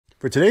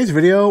For today's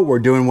video, we're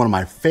doing one of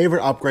my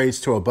favorite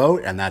upgrades to a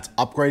boat, and that's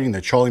upgrading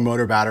the trolling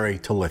motor battery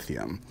to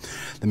lithium.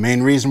 The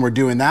main reason we're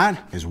doing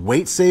that is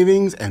weight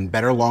savings and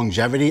better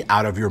longevity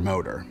out of your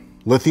motor.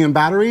 Lithium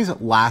batteries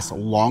last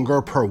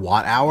longer per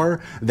watt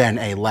hour than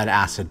a lead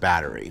acid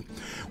battery.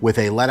 With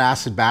a lead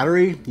acid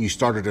battery, you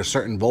start at a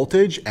certain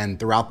voltage, and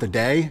throughout the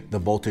day, the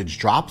voltage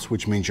drops,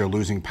 which means you're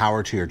losing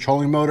power to your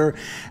trolling motor,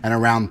 and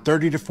around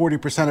 30 to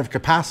 40% of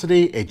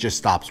capacity, it just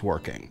stops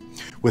working.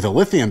 With a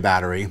lithium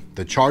battery,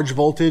 the charge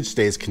voltage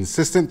stays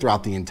consistent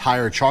throughout the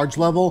entire charge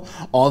level,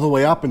 all the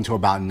way up into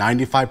about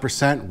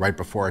 95% right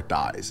before it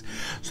dies.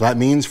 So that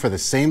means for the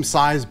same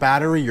size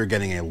battery, you're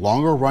getting a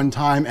longer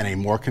runtime and a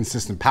more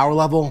consistent power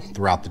level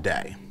throughout the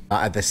day.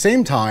 At the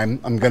same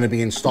time, I'm going to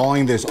be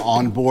installing this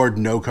onboard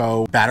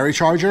NOCO battery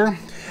charger.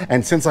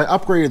 And since I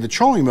upgraded the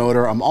trolling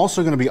motor, I'm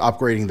also going to be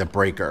upgrading the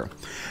breaker.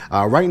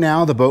 Right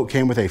now, the boat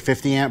came with a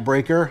 50 amp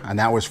breaker, and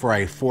that was for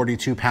a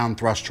 42 pound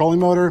thrust trolling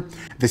motor.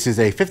 This is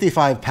a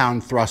 55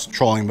 pound thrust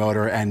trolling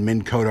motor, and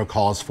Minn Kota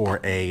calls for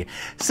a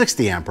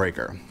 60 amp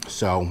breaker.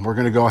 So we're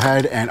going to go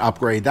ahead and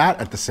upgrade that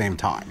at the same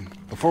time.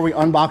 Before we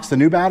unbox the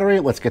new battery,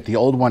 let's get the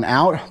old one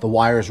out, the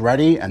wires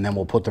ready, and then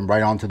we'll put them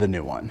right onto the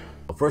new one.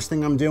 The first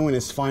thing I'm doing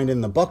is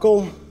finding the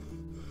buckle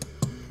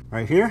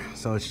right here.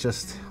 So it's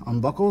just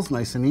unbuckles,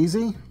 nice and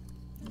easy.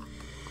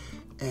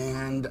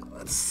 And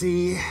let's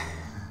see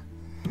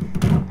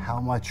how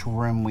much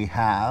room we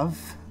have.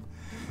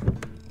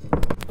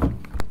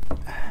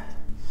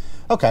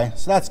 Okay,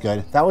 so that's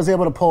good. That was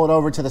able to pull it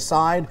over to the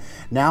side.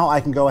 Now I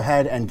can go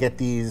ahead and get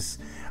these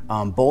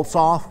bolts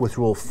off, which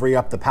will free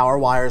up the power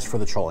wires for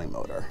the trolling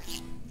motor.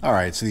 All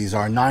right, so these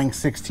are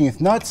 9/16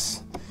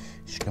 nuts.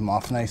 Should come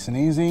off nice and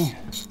easy.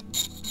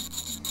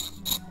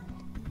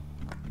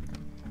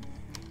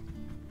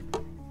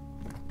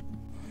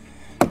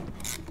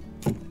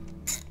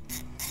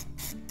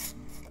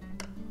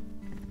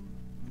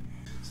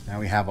 Now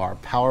we have our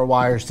power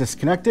wires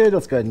disconnected.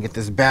 Let's go ahead and get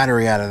this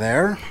battery out of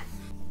there.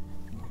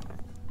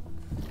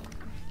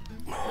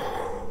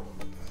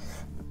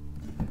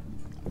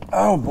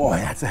 Oh boy,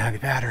 that's a heavy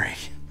battery.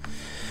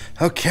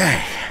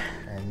 Okay,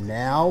 and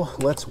now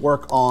let's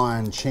work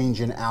on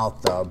changing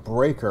out the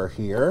breaker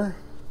here.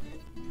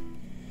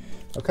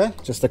 Okay,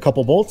 just a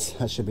couple bolts.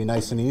 That should be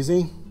nice and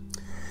easy.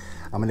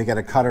 I'm gonna get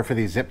a cutter for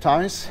these zip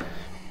ties.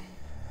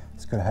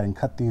 Let's go ahead and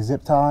cut these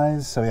zip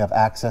ties so we have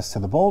access to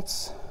the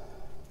bolts.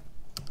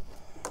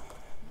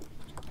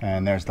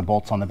 And there's the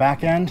bolts on the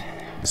back end.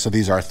 So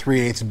these are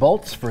 3/8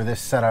 bolts for this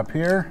setup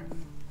here.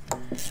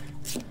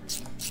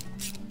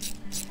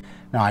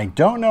 Now I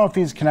don't know if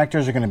these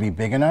connectors are gonna be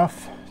big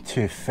enough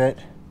to fit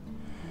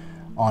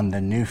on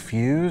the new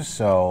fuse,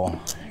 so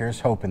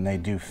here's hoping they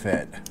do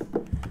fit.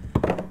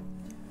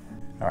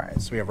 All right,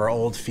 so we have our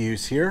old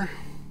fuse here.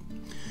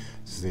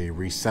 This is a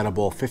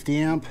resettable 50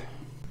 amp.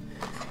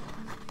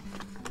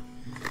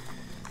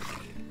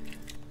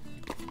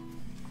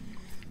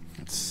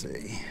 Let's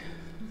see.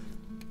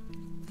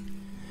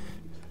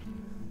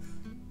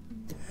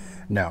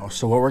 No,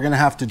 so what we're gonna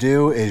have to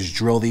do is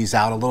drill these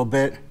out a little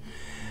bit.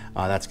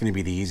 That's gonna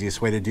be the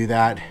easiest way to do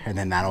that, and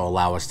then that'll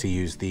allow us to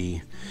use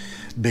the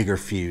bigger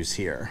fuse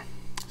here.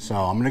 So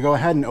I'm gonna go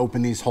ahead and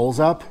open these holes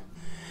up,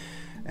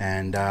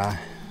 and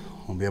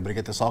we'll be able to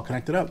get this all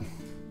connected up.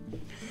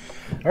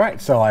 All right,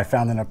 so I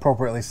found an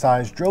appropriately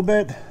sized drill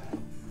bit.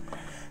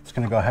 Just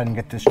gonna go ahead and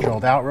get this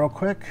drilled out real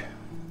quick.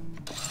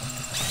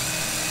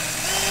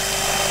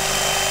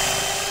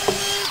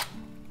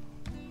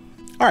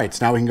 All right,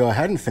 so now we can go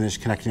ahead and finish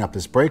connecting up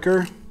this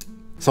breaker.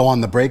 So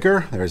on the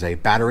breaker, there's a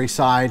battery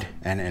side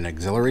and an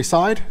auxiliary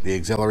side. The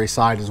auxiliary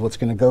side is what's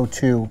gonna go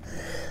to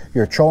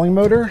your trolling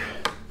motor.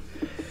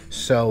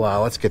 So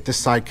let's get this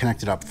side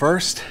connected up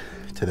first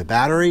to the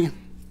battery.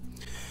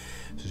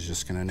 This is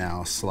just gonna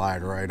now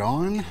slide right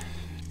on.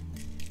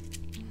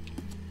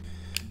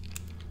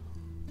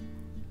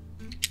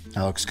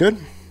 That looks good.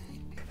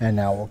 And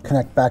now we'll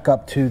connect back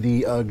up to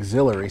the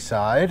auxiliary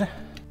side.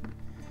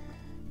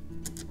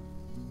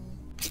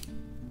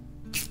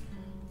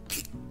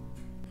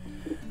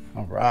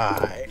 All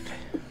right.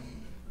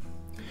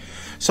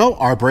 So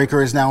our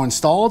breaker is now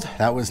installed.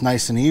 That was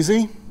nice and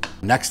easy.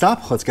 Next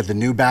up, let's get the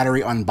new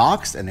battery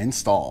unboxed and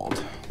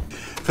installed.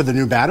 For the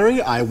new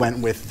battery, I went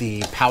with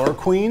the Power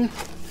Queen.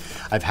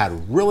 I've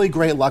had really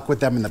great luck with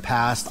them in the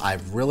past.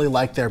 I've really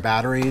liked their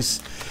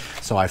batteries,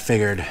 so I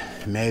figured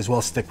may as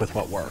well stick with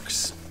what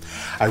works.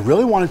 I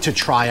really wanted to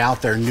try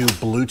out their new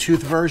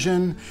Bluetooth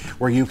version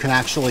where you can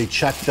actually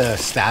check the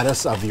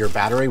status of your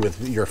battery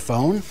with your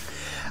phone.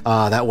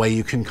 That way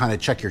you can kind of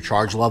check your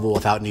charge level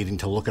without needing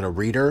to look at a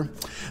reader.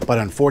 But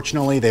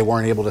unfortunately, they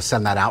weren't able to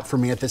send that out for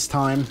me at this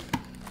time.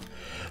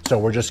 So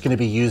we're just gonna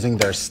be using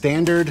their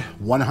standard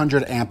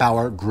 100 amp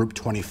hour Group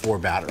 24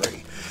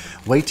 battery.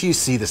 Wait till you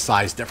see the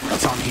size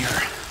difference on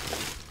here.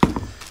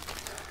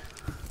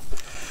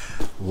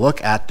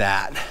 Look at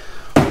that.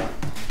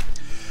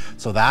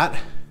 So that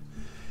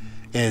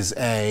is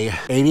a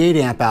 88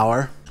 amp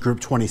hour Group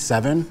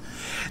 27.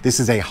 This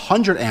is a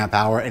 100 amp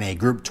hour in a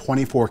Group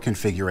 24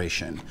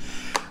 configuration.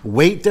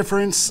 Weight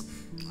difference,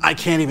 I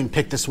can't even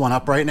pick this one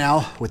up right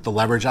now with the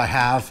leverage I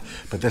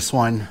have, but this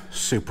one,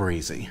 super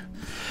easy.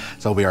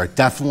 So we are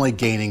definitely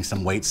gaining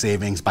some weight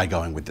savings by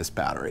going with this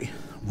battery.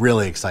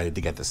 Really excited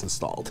to get this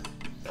installed.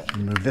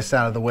 Move this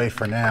out of the way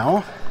for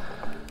now.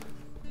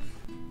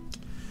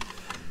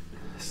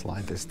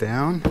 Slide this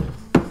down.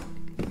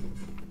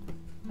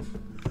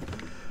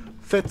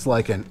 Fits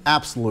like an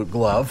absolute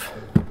glove.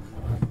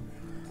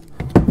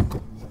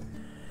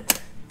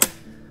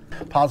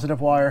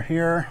 Positive wire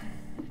here.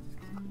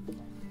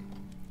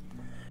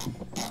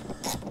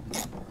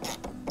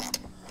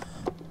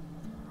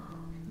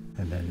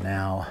 And then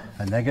now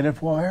a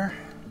negative wire.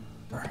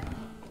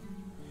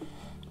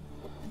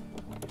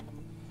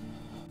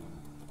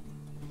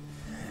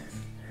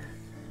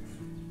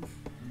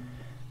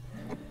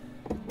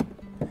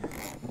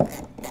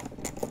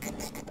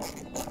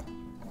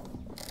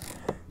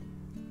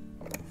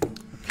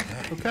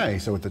 Okay,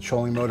 so with the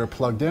trolling motor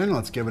plugged in,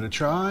 let's give it a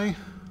try.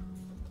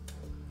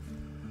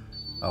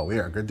 Oh, we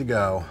are good to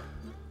go.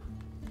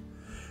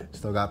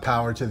 Still got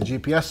power to the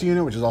GPS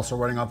unit, which is also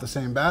running off the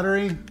same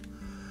battery.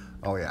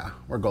 Oh yeah,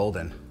 we're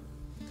golden.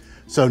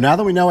 So now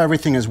that we know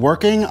everything is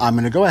working, I'm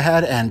gonna go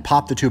ahead and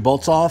pop the 2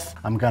 bolts off.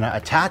 I'm gonna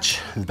attach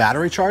the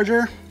battery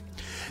charger.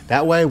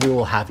 That way we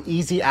will have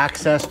easy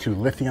access to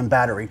lithium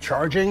battery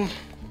charging,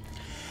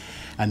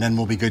 and then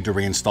we'll be good to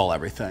reinstall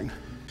everything.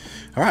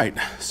 All right,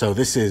 so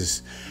this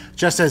is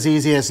just as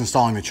easy as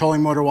installing the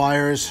trolling motor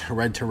wires,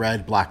 red to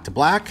red, black to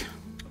black.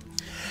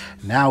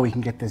 Now we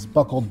can get this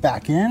buckled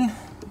back in.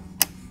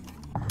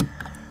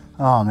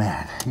 Oh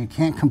man, you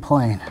can't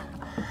complain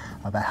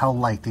about how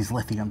light these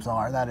lithiums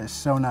are. That is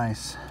so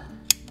nice.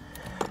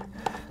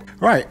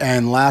 Right,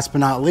 and last but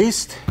not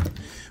least,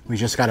 we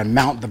just gotta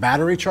mount the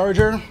battery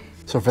charger.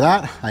 So for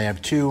that, I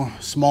have 2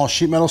 small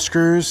sheet metal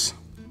screws.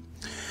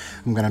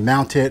 I'm gonna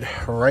mount it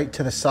right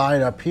to the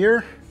side up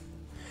here.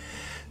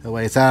 That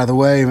way it's out of the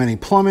way of any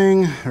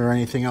plumbing or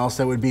anything else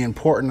that would be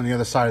important on the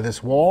other side of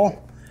this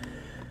wall.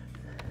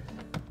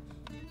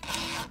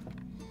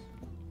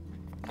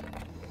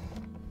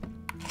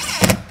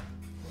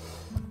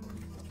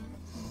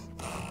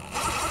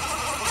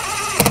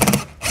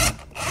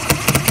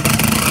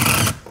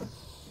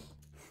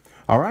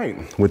 All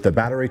right, with the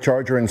battery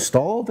charger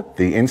installed,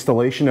 the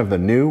installation of the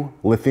new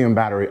lithium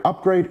battery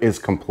upgrade is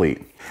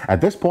complete.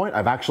 At this point,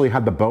 I've actually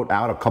had the boat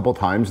out a couple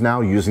times now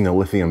using the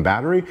lithium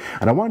battery,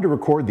 and I wanted to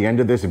record the end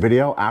of this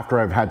video after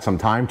I've had some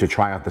time to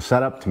try out the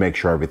setup to make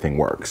sure everything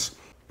works.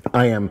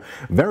 I am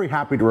very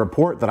happy to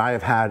report that I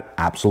have had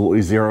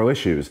absolutely 0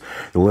 issues.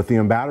 The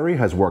lithium battery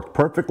has worked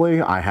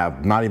perfectly. I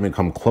have not even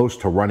come close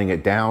to running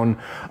it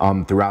down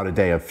throughout a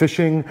day of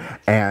fishing,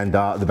 and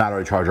the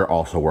battery charger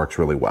also works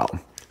really well.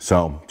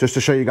 So just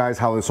to show you guys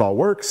how this all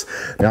works,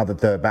 now that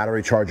the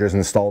battery charger is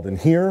installed in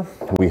here,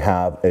 we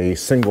have a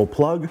single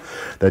plug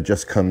that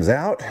just comes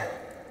out,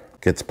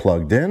 gets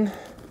plugged in.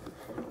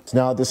 So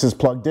now this is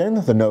plugged in,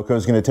 the NOCO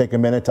is going to take a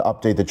minute to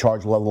update the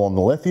charge level on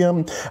the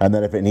lithium, and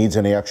then if it needs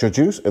any extra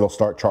juice, it'll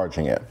start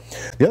charging it.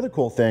 The other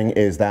cool thing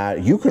is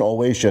that you can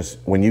always just,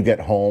 when you get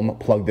home,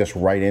 plug this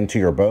right into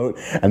your boat,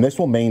 and this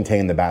will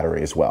maintain the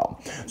battery as well.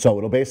 So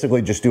it'll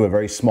basically just do a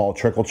very small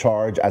trickle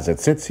charge as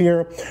it sits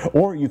here,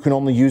 or you can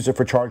only use it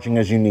for charging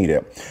as you need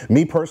it.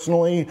 Me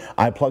personally,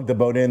 I plugged the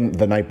boat in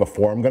the night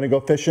before I'm going to go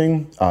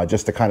fishing,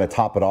 just to kind of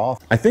top it off.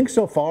 I think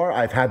so far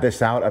I've had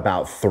this out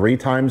about 3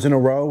 times in a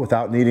row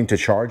without needing to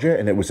charge it,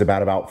 and it was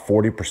about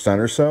 40%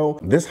 or so.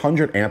 This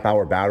 100 amp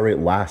hour battery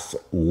lasts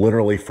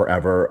literally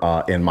forever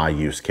in my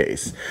use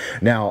case.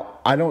 Now,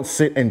 I don't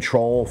sit and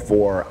troll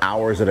for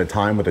hours at a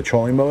time with a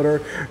trolling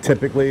motor.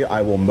 Typically,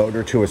 I will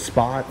motor to a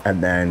spot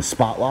and then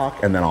spot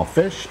lock, and then I'll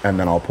fish, and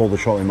then I'll pull the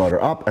trolling motor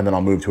up, and then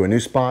I'll move to a new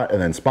spot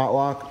and then spot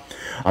lock.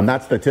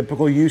 That's the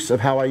typical use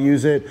of how I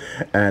use it.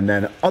 And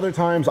then other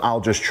times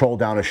I'll just troll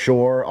down a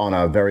shore on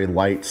a very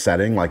light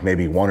setting, like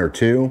maybe 1 or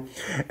 2,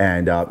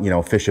 and you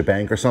know, fish a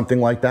bank or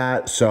something like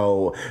that.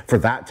 So for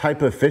that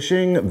type of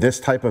fishing, this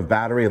type of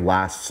battery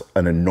lasts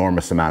an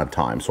enormous amount of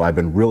time. So I've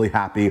been really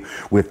happy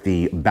with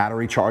the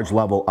battery charge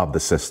level of the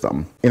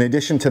system. In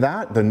addition to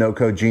that, the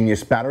NOCO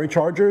Genius battery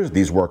chargers,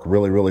 these work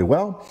really, really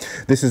well.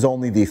 This is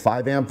only the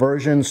 5 amp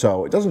version,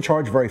 so it doesn't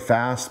charge very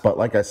fast, but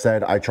like I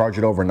said, I charge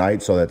it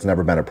overnight, so that's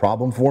never been a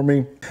problem for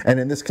me. And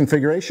in this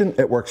configuration,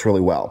 it works really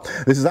well.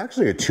 This is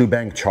actually a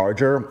 2-bank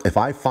charger. If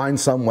I find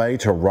some way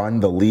to run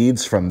the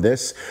leads from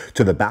this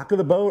to the back of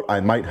the boat,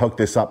 I might hook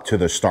this up to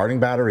the starting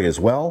battery as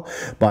well.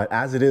 But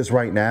as it is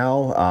right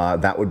now,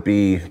 that would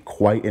be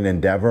quite an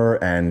endeavor,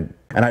 and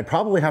I'd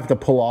probably have to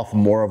pull off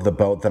more of the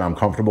boat than I'm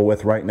comfortable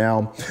with right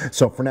now.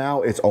 So for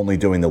now, it's only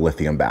doing the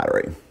lithium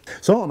battery.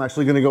 So I'm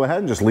actually gonna go ahead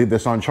and just leave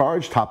this on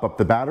charge, top up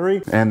the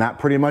battery, and that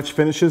pretty much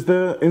finishes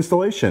the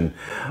installation.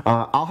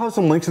 I'll have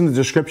some links in the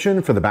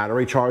description for the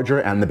battery charger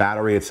and the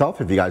battery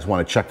itself if you guys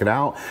wanna check it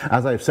out.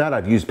 As I've said,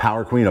 I've used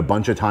Power Queen a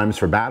bunch of times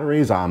for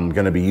batteries. I'm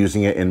gonna be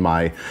using it in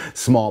my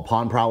small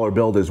pond prowler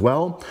build as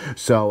well.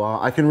 So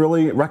I can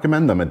really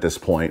recommend them at this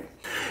point.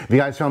 If you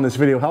guys found this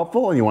video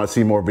helpful and you want to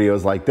see more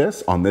videos like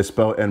this on this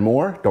boat and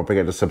more, don't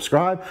forget to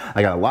subscribe.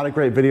 I got a lot of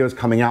great videos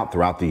coming out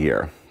throughout the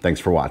year. Thanks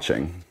for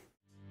watching.